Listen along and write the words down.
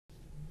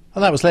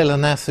And that was Leigh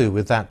Nathu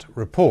with that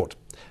report.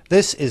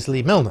 This is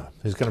Leigh Milner,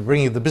 who's going to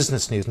bring you the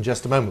business news in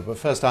just a moment. But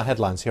first, our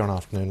headlines here on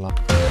Afternoon Live.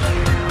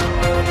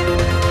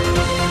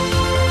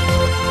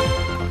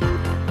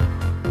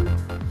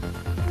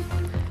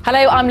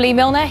 Hello, I'm Leigh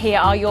Milner. Here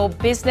are your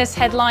business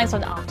headlines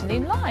on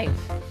Afternoon Live.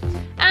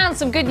 And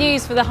some good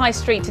news for the High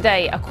Street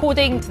today.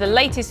 According to the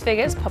latest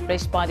figures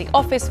published by the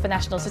Office for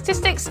National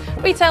Statistics,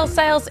 retail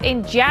sales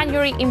in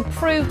January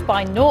improved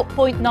by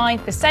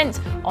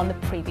 0.9% on the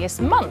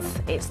previous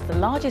month. It's the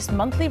largest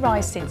monthly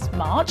rise since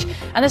March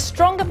and a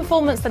stronger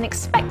performance than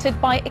expected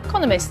by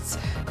economists.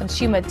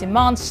 Consumer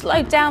demand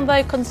slowed down,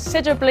 though,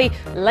 considerably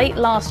late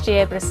last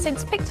year, but has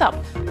since picked up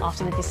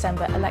after the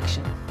December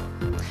election.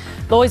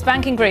 Lloyds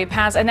Banking Group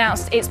has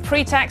announced its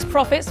pre-tax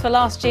profits for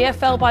last year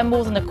fell by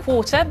more than a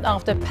quarter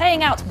after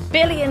paying out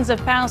billions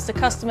of pounds to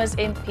customers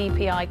in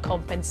PPI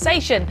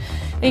compensation.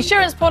 The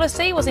insurance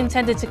policy was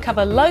intended to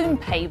cover loan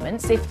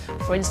payments if,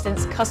 for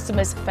instance,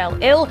 customers fell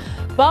ill,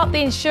 but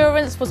the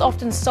insurance was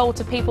often sold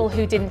to people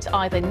who didn't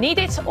either need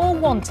it or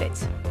want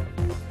it.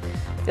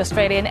 The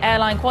Australian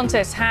airline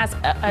Qantas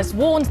has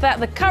warned that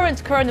the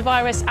current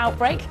coronavirus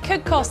outbreak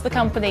could cost the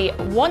company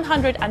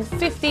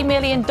 $150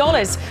 million.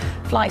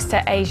 Flights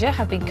to Asia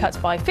have been cut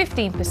by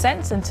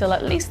 15% until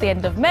at least the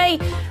end of May.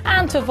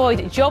 And to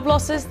avoid job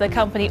losses, the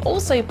company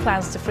also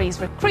plans to freeze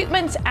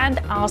recruitment and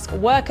ask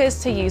workers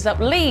to use up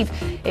leave.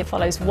 It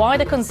follows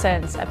wider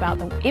concerns about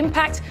the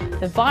impact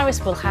the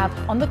virus will have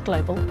on the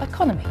global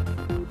economy.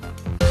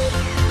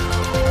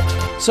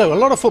 So, a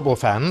lot of football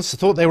fans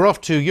thought they were off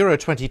to Euro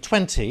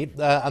 2020,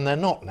 and they're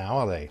not now,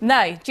 are they?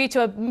 No, due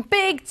to a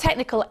big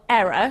technical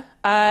error.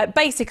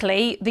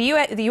 Basically, the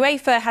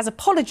UEFA has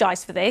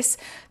apologised for this.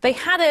 They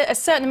had a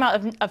certain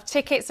amount of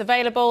tickets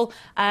available,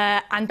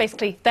 and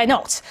basically they're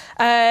not.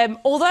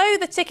 Although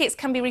the tickets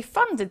can be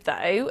refunded,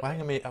 though.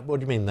 What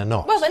do you mean they're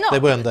not? Well, they're not. They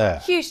weren't there.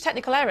 Huge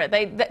technical error.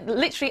 They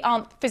literally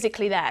aren't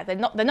physically there. They're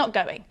not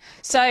going.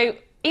 So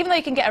even though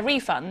you can get a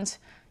refund,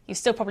 you've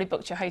still probably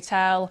booked your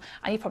hotel,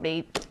 and you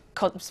probably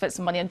spent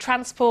some money on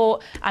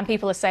transport, and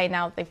people are saying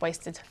now they've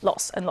wasted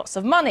lots and lots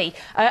of money.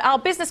 Our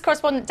business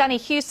correspondent Danny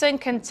Hewson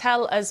can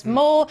tell us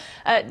more.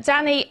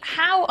 Danny,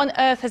 how on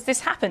earth has this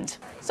happened?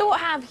 So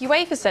what have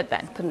UEFA said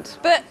then?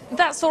 But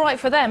that's all right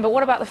for them, but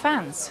what about the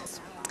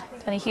fans?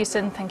 Danny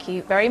Hewson, thank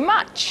you very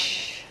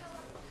much.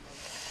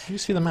 You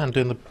see the man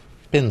doing the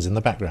bins in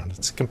the background.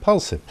 It's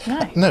compulsive.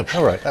 No.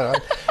 All right.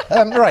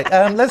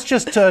 Let's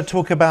just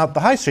talk about the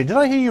High Street. Did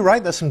I hear you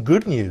right? There's some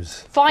good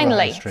news.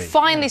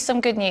 Finally some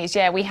good news.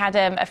 Yeah, we had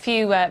a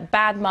few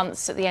bad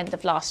months at the end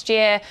of last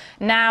year.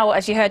 Now,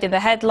 as you heard in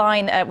the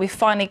headline, we've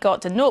finally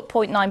got a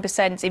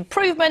 0.9%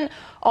 improvement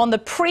on the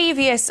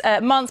previous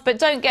month, but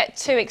don't get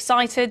too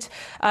excited.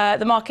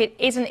 The market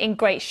isn't in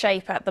great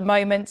shape at the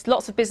moment.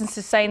 Lots of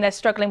businesses saying they're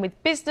struggling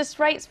with business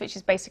rates, which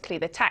is basically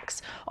the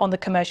tax on the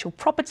commercial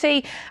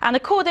property. And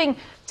according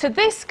to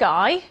this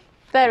guy,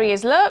 there he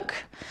is, look.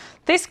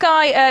 This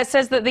guy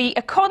says that the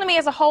economy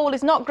as a whole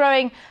is not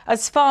growing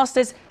as fast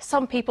as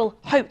some people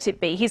hoped it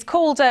be. He's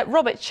called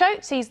Robert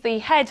Choate. He's the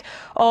head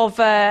of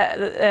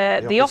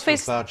the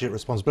Office for Budget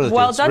Responsibility.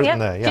 Well done, yeah.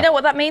 There, yeah. Do you know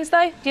what that means,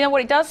 though? Do you know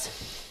what it does?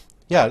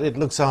 Yeah, it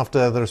looks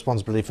after the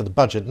responsibility for the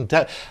budget and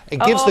it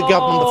gives the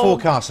government the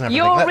forecast and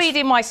everything. You're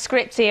reading my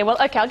script here. Well,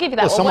 OK, I'll give you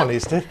that. Well, someone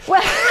needs to.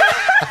 Well,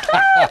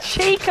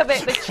 cheek of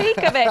it, the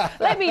cheek of it.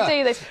 Let me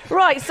do this.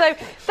 Right, so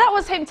that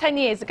was him 10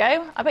 years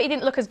ago. I bet he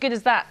didn't look as good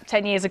as that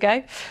 10 years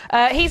ago.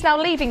 He's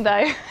now leaving,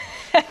 though.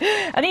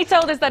 And he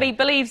told us that he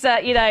believes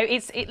that,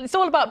 it's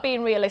all about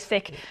being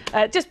realistic.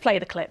 Just play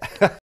the clip.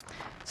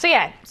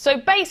 So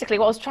basically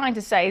what I was trying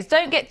to say is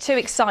don't get too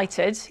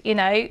excited.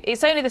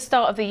 It's only the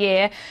start of the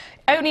year.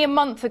 Only a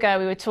month ago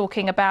we were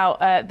talking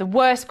about the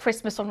worst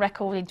Christmas on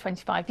record in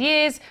 25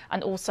 years,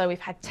 and also we've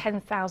had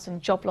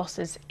 10,000 job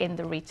losses in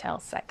the retail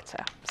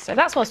sector. So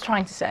that's what I was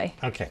trying to say.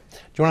 OK. Do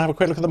you want to have a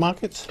quick look at the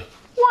markets?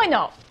 Why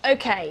not?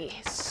 OK,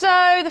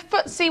 so the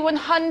FTSE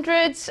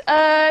 100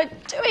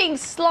 doing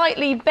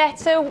slightly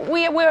better.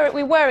 We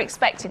were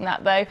expecting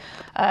that, though.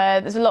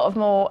 There's a lot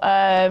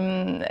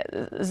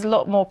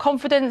more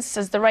confidence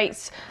as the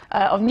rates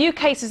of new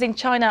cases in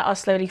China are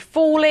slowly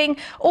falling.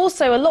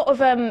 Also, a lot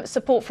of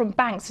support from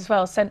banks as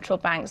well, central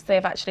banks.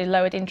 They've actually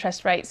lowered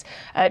interest rates,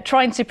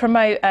 trying to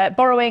promote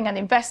borrowing and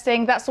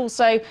investing. That's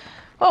also.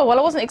 Oh, well,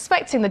 I wasn't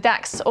expecting the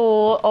DAX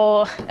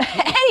or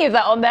any of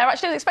that on there.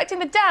 Actually, I was expecting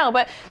the Dow,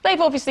 but they've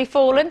obviously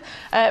fallen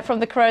from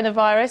the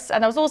coronavirus.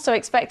 And I was also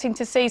expecting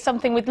to see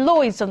something with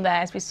Lloyds on there,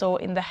 as we saw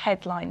in the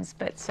headlines.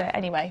 But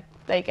anyway,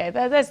 there you go.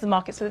 There's the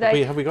markets for the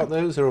day. Have we got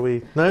those, or are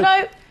we? No?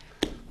 No.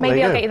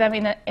 Maybe I'll get you them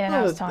in an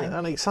hour's time.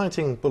 An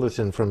exciting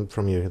bulletin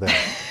from you there.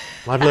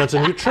 I've learnt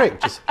a new trick.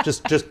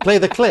 Just play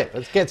the clip.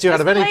 It gets you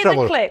out of any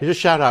trouble. You just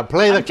shout out,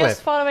 play the clip. I'm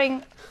just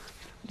following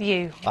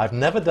you. I've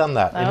never done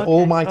that in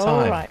all my time.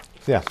 All right.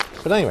 Yeah,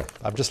 but anyway,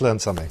 I've just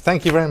learned something.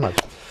 Thank you very much.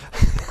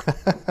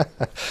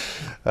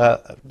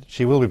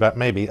 She will be back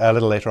maybe a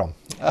little later on.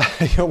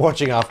 You're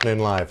watching Afternoon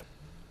Live.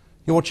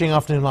 You're watching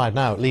Afternoon Live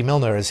now. Leigh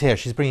Milner is here.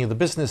 She's bringing you the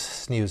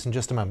business news in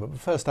just a moment.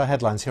 But first, our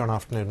headlines here on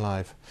Afternoon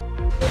Live.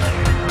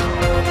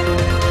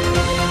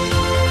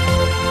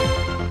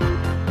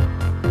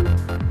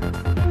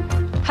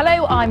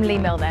 I'm Leigh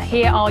Milner.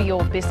 Here are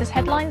your business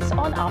headlines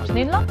on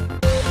Afternoon Live.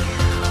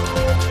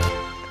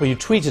 Well, you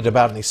tweeted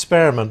about an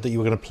experiment that you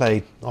were going to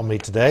play on me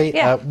today.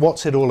 Yeah.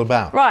 What's it all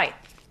about? Right.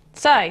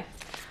 So, I've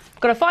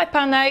got a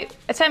 £5 note,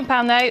 a £10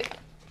 note,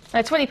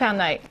 and a £20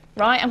 note.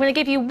 Right. I'm going to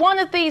give you one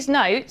of these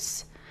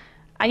notes,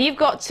 and you've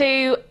got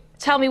to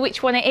tell me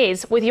which one it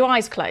is with your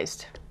eyes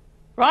closed.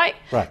 Right?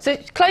 Right. So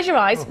close your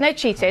eyes, no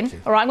cheating.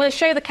 All right, I'm going to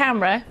show the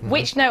camera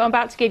which note I'm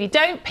about to give you.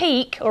 Don't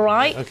peek, all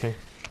right? Okay.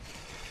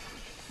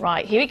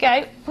 Right, here we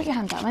go. Put your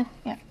hand out, man.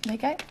 Yeah, there you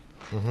go.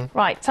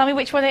 Right, tell me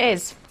which one it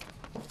is.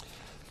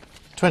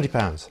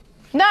 £20.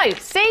 No,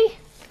 see?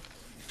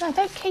 No,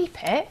 don't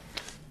keep it.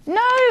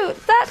 No,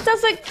 that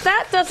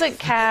doesn't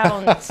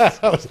count.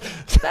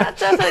 That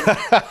doesn't.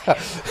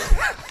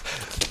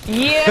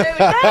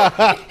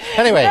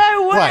 Anyway,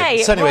 no way.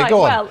 Right. So anyway,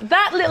 go on. Well,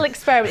 that little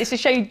experiment is to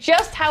show you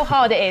just how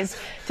hard it is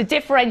to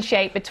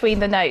differentiate between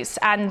the notes,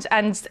 and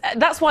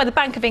that's why the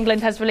Bank of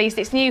England has released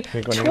its new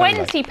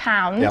 £20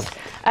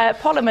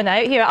 polymer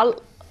note. Here,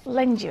 I'll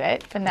lend you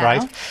it for now.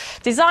 Right.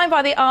 Designed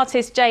by the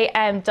artist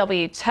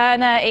J.M.W.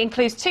 Turner, it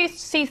includes two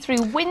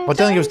see-through windows. Well, I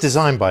don't think it was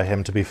designed by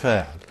him, to be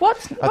fair. What?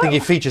 I think he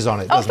features on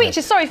it, doesn't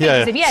features, sorry,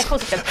 features him. Yeah, of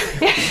course it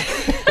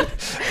does.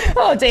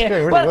 Oh dear. It's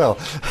going really well.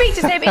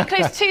 Features him. It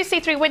includes two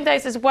see-through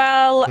windows as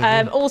well.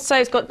 Also,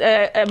 it's got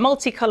a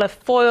multicolour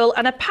foil,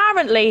 and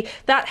apparently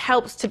that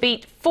helps to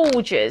beat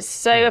forgers.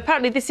 So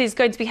apparently this is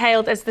going to be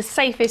hailed as the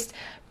safest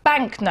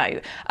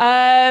banknote.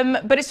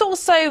 But it's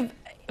also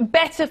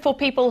better for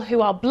people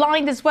who are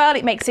blind as well.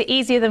 It makes it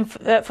easier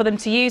for them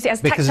to use. It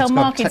has tactile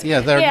markings.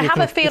 Have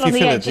a feel on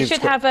the edge. It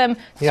should have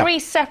three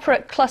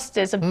separate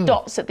clusters of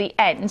dots at the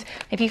end.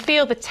 If you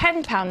feel the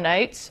 £10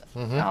 note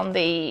on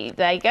the,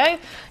 there you go,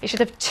 it should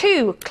have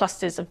two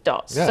clusters of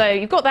dots. So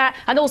you've got that,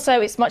 and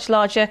also it's much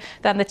larger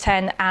than the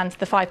 10 and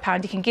the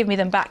 £5. You can give me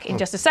them back in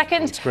just a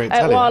second.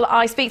 While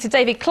I speak to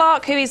David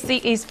Clark, who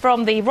is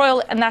from the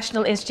Royal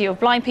National Institute of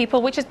Blind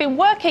People, which has been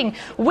working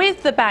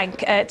with the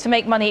bank to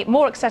make money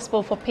more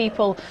accessible for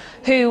people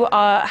who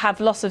have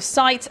loss of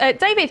sight.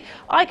 David,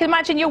 I can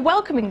imagine you're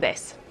welcoming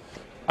this.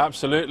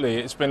 Absolutely.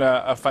 It's been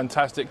a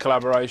fantastic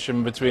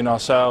collaboration between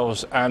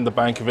ourselves and the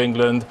Bank of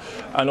England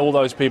and all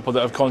those people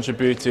that have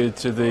contributed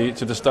to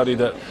the study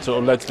that sort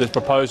of led to this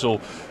proposal.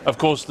 Of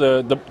course,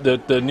 the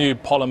new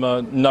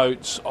polymer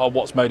notes are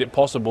what's made it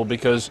possible,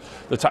 because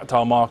the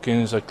tactile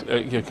markings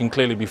can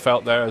clearly be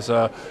felt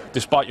there,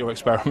 despite your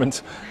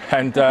experiment.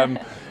 And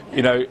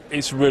you know,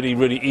 it's really,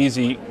 really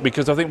easy,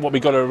 because I think what we've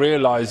got to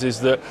realise is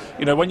that,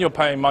 you know, when you're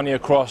paying money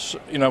across,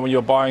 you know, when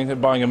you're buying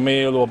a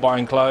meal or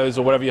buying clothes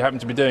or whatever you happen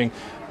to be doing,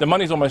 the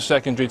money's almost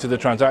secondary to the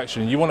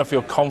transaction. You want to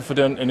feel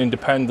confident and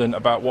independent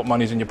about what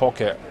money's in your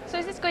pocket. So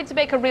is this going to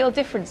make a real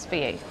difference for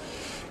you?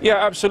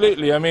 Yeah,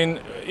 absolutely. I mean,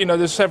 you know,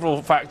 there's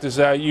several factors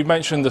there. You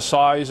mentioned the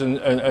size and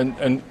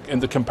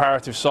the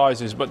comparative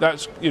sizes, but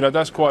that's, you know,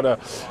 that's quite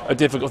a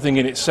difficult thing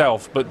in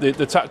itself. But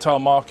the tactile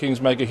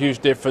markings make a huge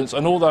difference,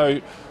 and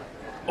although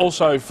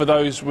also for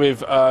those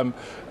with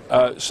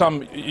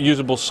some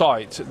usable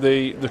sight,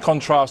 the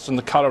contrast and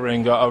the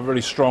colouring are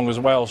really strong as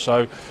well.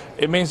 So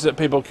it means that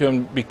people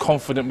can be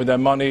confident with their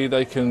money,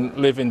 they can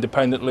live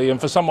independently, and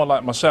for someone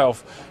like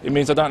myself, it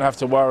means I don't have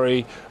to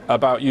worry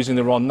about using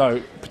the wrong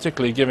note,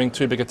 particularly giving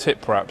too big a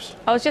tip perhaps.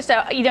 I was just,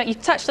 you know, you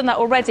touched on that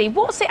already.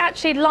 What's it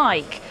actually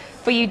like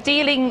for you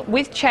dealing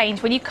with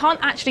change when you can't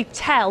actually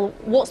tell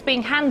what's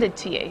being handed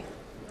to you?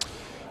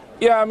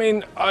 Yeah, I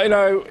mean, you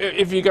know,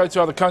 if you go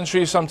to other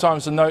countries,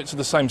 sometimes the notes are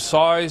the same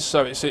size,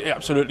 so it's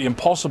absolutely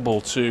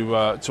impossible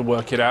to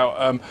work it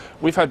out.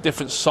 We've had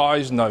different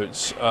size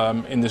notes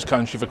in this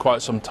country for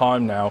quite some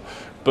time now,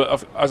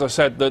 but as I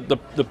said, the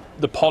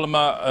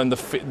polymer and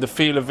the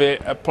feel of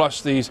it, plus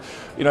these,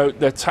 you know,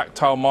 their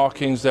tactile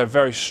markings, they're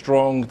very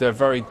strong, they're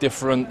very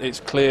different. It's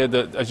clear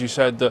that, as you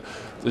said, the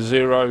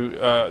zero,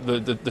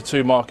 the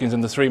two markings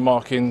and the three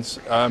markings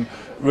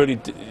really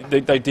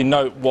they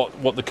denote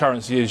what the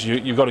currency is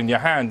you've got in your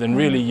hand, and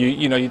really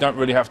you know, you don't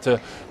really have to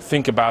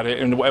think about it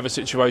in whatever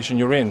situation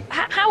you're in.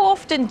 How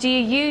often do you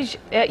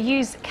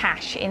use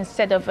cash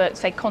instead of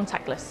say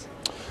contactless?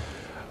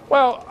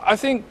 Well, I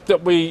think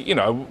that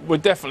we're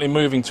definitely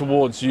moving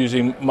towards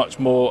using much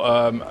more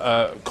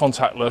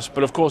contactless,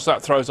 but of course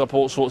that throws up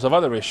all sorts of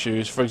other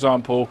issues. For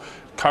example,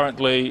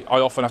 currently I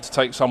often have to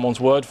take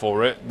someone's word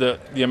for it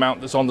that the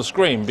amount that's on the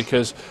screen,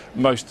 because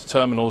most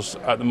terminals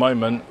at the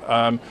moment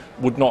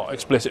would not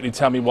explicitly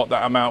tell me what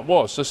that amount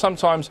was. So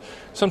sometimes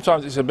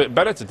it's a bit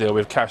better to deal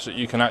with cash that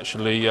you can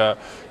actually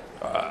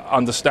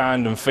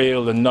understand and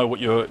feel and know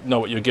what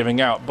you're giving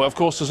out. But of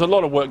course there's a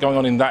lot of work going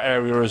on in that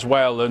area as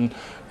well,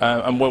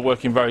 and we're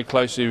working very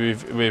closely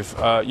with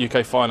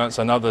UK Finance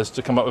and others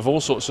to come up with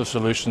all sorts of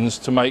solutions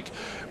to make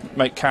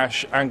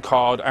cash and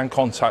card and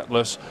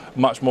contactless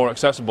much more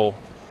accessible.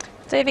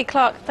 David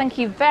Clark, thank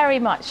you very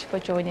much for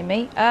joining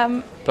me.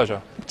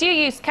 Pleasure. Do you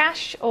use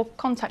cash or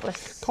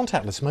contactless?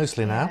 Contactless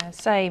mostly now. Yeah,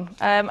 same.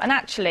 And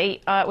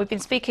actually, we've been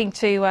speaking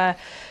to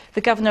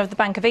the Governor of the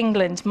Bank of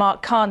England,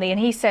 Mark Carney, and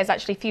he says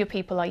actually fewer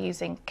people are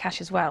using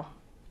cash as well.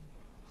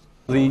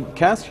 The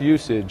cash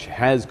usage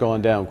has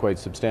gone down quite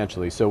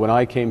substantially. So when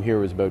I came here,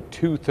 it was about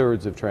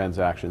 2/3 of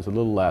transactions, a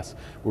little less,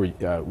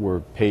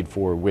 were paid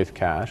for with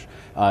cash.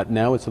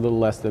 Now it's a little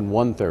less than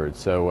 1/3.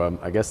 So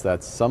I guess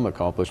that's some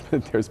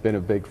accomplishment. There's been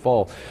a big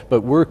fall.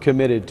 But we're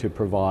committed to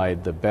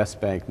provide the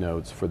best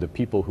banknotes for the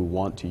people who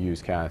want to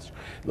use cash.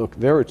 Look,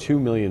 there are 2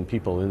 million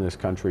people in this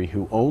country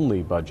who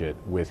only budget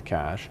with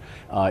cash.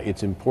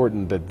 It's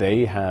important that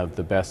they have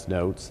the best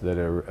notes that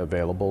are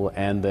available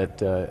and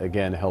that,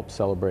 again, help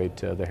celebrate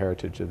the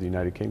heritage of the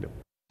United Kingdom.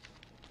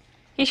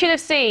 You should have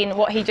seen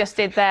what he just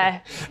did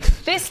there.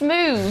 This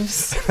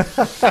moves,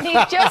 and he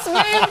just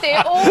moved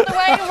it all the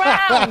way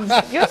around.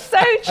 You're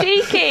so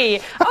cheeky.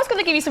 I was going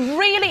to give you some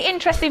really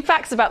interesting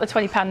facts about the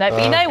 £20 note,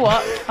 but you know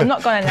what? I'm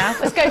not going to now.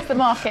 Let's go to the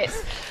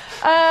markets.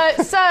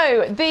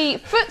 So the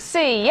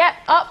FTSE, yep,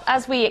 up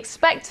as we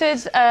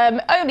expected,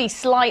 only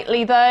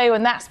slightly though,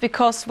 and that's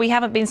because we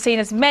haven't been seeing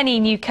as many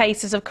new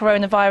cases of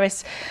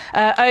coronavirus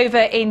over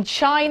in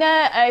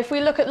China. If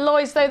we look at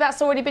Lloyd's though,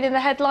 that's already been in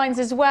the headlines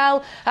as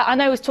well. I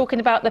know I was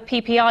talking about the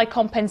PPI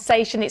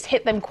compensation. It's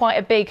hit them quite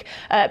a big,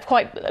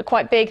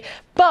 quite big.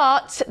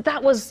 But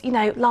that was,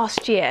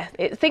 last year.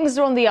 Things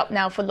are on the up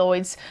now for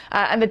Lloyd's,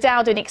 and the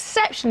Dow doing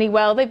exceptionally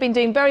well. They've been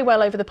doing very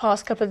well over the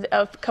past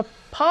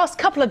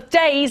couple of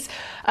days.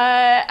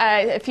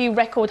 A few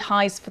record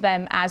highs for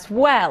them as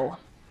well.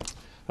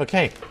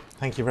 Okay,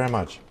 thank you very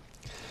much.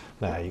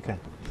 No, you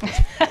can't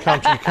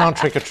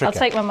trick a tricker. I'll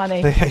take my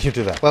money. You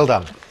do that. Well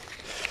done.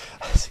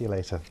 See you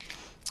later.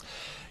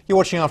 You're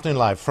watching Afternoon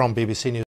Live from BBC News.